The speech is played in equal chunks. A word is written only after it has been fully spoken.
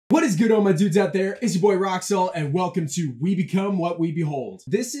What is good, all my dudes out there? It's your boy Roxel, and welcome to We Become What We Behold.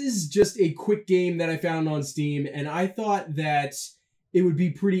 This is just a quick game that I found on Steam, and I thought that it would be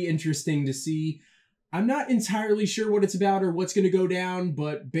pretty interesting to see. I'm not entirely sure what it's about or what's going to go down,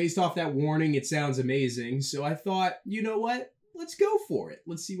 but based off that warning, it sounds amazing. So I thought, you know what? Let's go for it.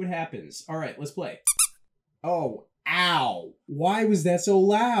 Let's see what happens. All right, let's play. Oh, ow. Why was that so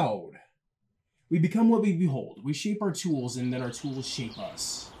loud? We become what we behold. We shape our tools, and then our tools shape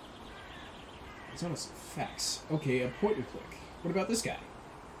us. It's on some facts. Okay, a point and click. What about this guy?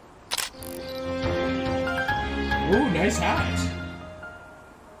 Oh, nice hat.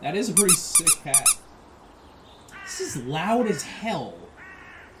 That is a pretty sick hat. This is loud as hell.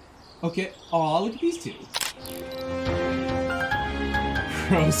 Okay. Aw, look at these two.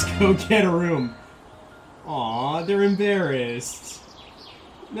 Gross, go get a room. Aw, they're embarrassed.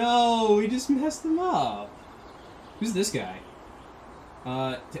 No, we just messed them up. Who's this guy?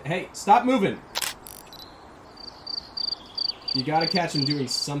 Hey, stop moving. You gotta catch him doing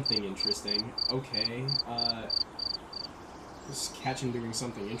something interesting. Okay, just catch him doing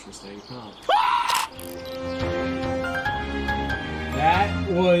something interesting, huh? That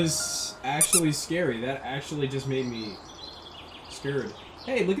was actually scary. That actually just made me scared.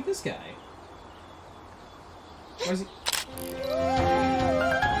 Hey, look at this guy. Why is he...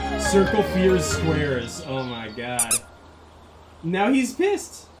 Circle fears squares. Oh my god. Now he's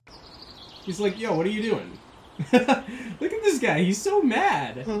pissed. He's like, yo, what are you doing? Look at this guy. He's so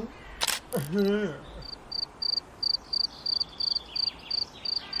mad.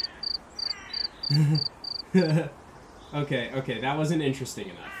 Okay, that wasn't interesting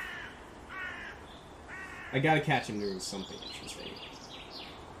enough. I gotta catch him doing something interesting.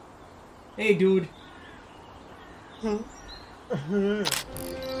 Hey, dude.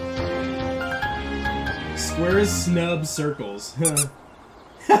 Squares snub circles.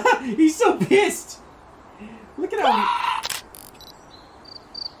 He's so pissed! Look at how...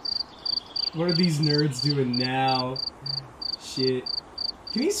 What are these nerds doing now? Shit.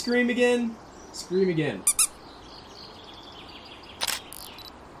 Can he scream again? Scream again.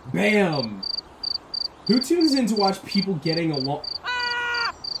 Bam! Who tunes in to watch people getting along?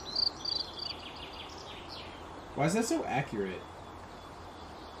 Why is that so accurate?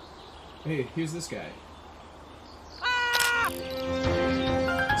 Hey, here's this guy.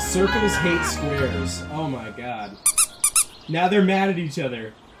 Circles hate squares. Oh my god. Now they're mad at each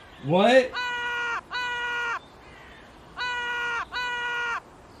other. What?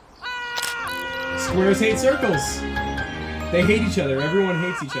 Squares hate circles. They hate each other. Everyone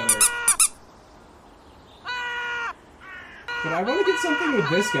hates each other. But I want to get something with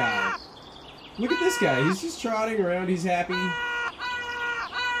this guy. Look at this guy. He's just trotting around. He's happy.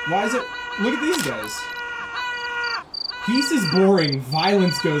 Why is it... Look at these guys. Peace is boring.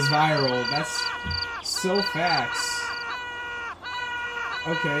 Violence goes viral. That's so facts.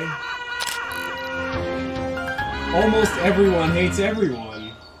 Okay. Almost everyone hates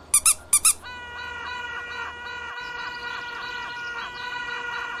everyone.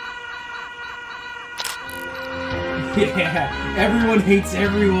 Yeah, everyone hates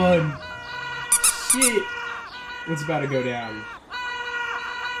everyone. Shit. What's about to go down?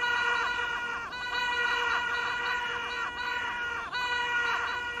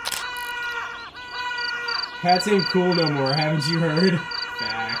 Hats ain't cool no more, haven't you heard?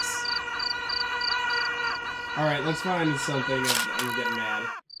 Facts. Alright, let's find something. I'm getting mad.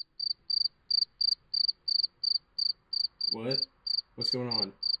 What? What's going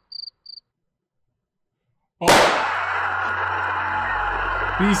on? Oh!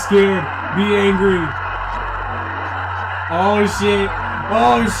 Be scared. Be angry. Oh shit.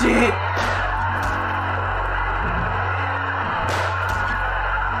 Oh shit.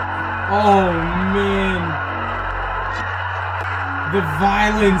 Oh man. The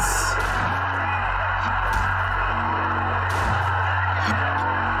violence.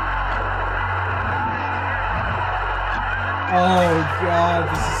 Oh god,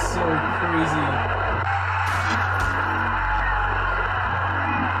 this is so crazy.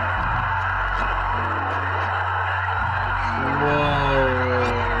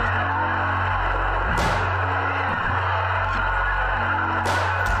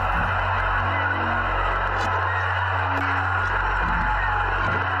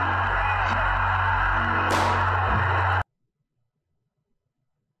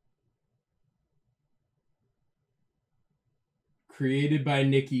 Created by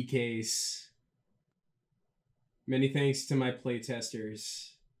Nikki Case. Many thanks to my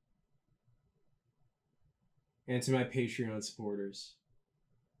playtesters. And to my Patreon supporters.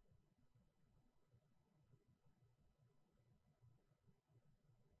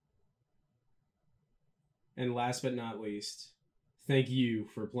 And last but not least, thank you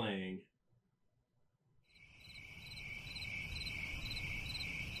for playing.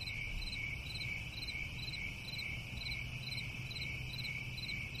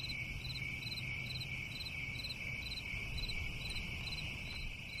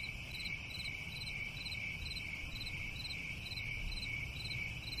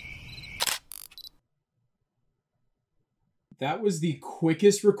 That was the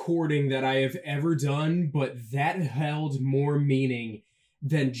quickest recording that I have ever done, but that held more meaning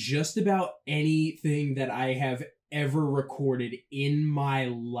than just about anything that I have ever recorded in my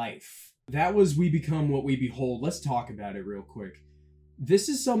life. That was We Become What We Behold. Let's talk about it real quick. This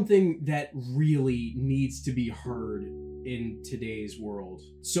is something that really needs to be heard in today's world.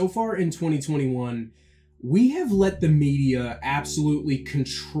 So far in 2021, we have let the media absolutely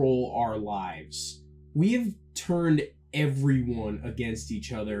control our lives. We have turned everyone against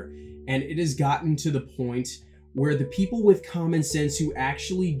each other, and it has gotten to the point where the people with common sense who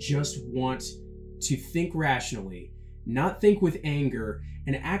actually just want to think rationally, not think with anger,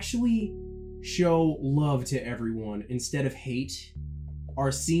 and actually show love to everyone instead of hate,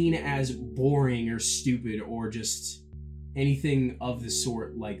 are seen as boring or stupid or just anything of the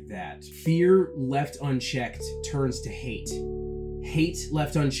sort like that. Fear left unchecked turns to hate. Hate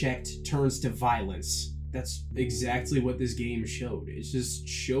left unchecked turns to violence. That's exactly what this game showed. It just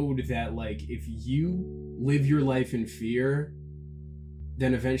showed that, like, if you live your life in fear,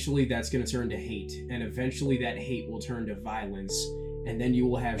 then eventually that's going to turn to hate. And eventually that hate will turn to violence. And then you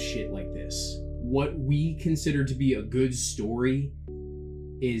will have shit like this. What we consider to be a good story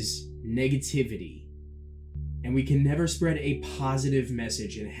is negativity. And we can never spread a positive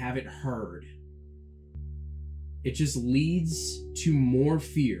message and have it heard. It just leads to more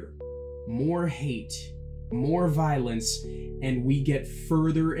fear, more hate, more violence, and we get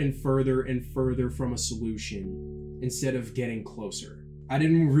further and further and further from a solution instead of getting closer. I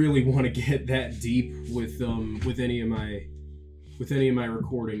didn't really want to get that deep with any of my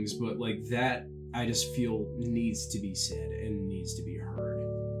recordings, but like that I just feel needs to be said and needs to be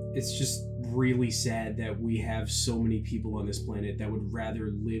heard. It's just really sad that we have so many people on this planet that would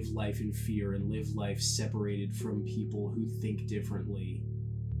rather live life in fear and live life separated from people who think differently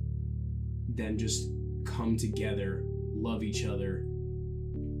than just come together, love each other,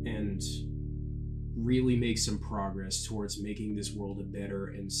 and really make some progress towards making this world a better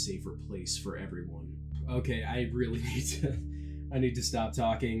and safer place for everyone. Okay, I really need to stop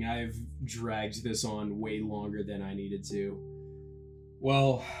talking. I've dragged this on way longer than I needed to.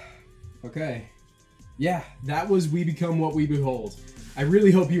 Well, okay. Yeah, that was We Become What We Behold. I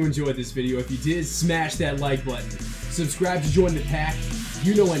really hope you enjoyed this video. If you did, smash that like button. Subscribe to join the pack.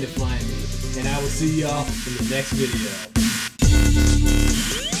 You know when to find me. And I will see y'all in the next video.